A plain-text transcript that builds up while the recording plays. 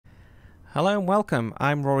Hello and welcome,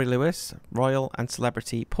 I'm Rory Lewis, Royal and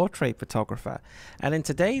Celebrity Portrait Photographer, and in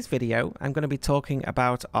today's video I'm going to be talking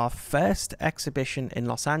about our first exhibition in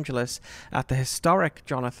Los Angeles at the historic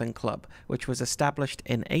Jonathan Club, which was established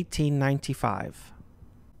in 1895.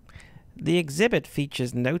 The exhibit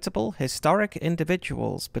features notable historic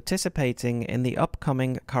individuals participating in the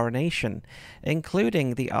upcoming coronation,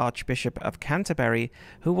 including the Archbishop of Canterbury,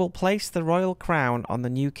 who will place the royal crown on the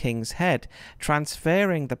new king's head,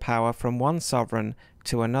 transferring the power from one sovereign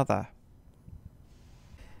to another.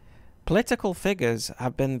 Political figures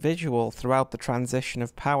have been visual throughout the transition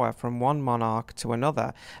of power from one monarch to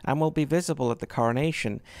another and will be visible at the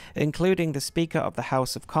coronation, including the Speaker of the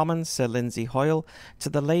House of Commons, Sir Lindsay Hoyle, to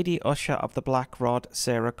the Lady Usher of the Black Rod,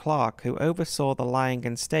 Sarah Clark, who oversaw the lying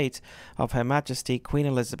in state of Her Majesty Queen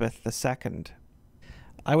Elizabeth II.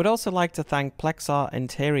 I would also like to thank Plexar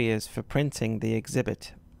Interiors for printing the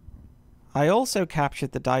exhibit. I also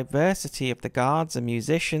captured the diversity of the guards and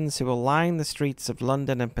musicians who will line the streets of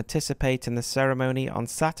London and participate in the ceremony on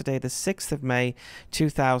Saturday the 6th of May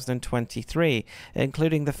 2023,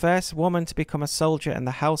 including the first woman to become a soldier in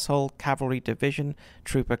the Household Cavalry Division,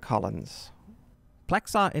 Trooper Collins.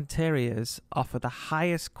 Plexar Interiors offer the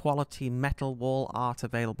highest quality metal wall art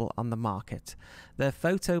available on the market. Their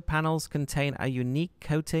photo panels contain a unique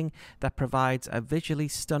coating that provides a visually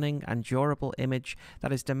stunning and durable image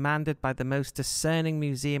that is demanded by the most discerning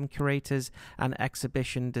museum curators and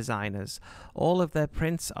exhibition designers. All of their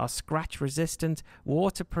prints are scratch resistant,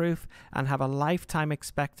 waterproof, and have a lifetime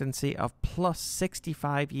expectancy of plus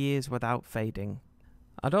 65 years without fading.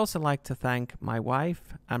 I'd also like to thank my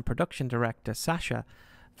wife and production director Sasha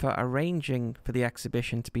for arranging for the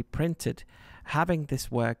exhibition to be printed, having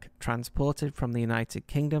this work transported from the United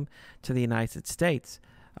Kingdom to the United States.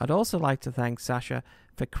 I'd also like to thank Sasha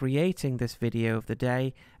for creating this video of the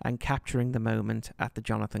day and capturing the moment at the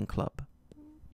Jonathan Club.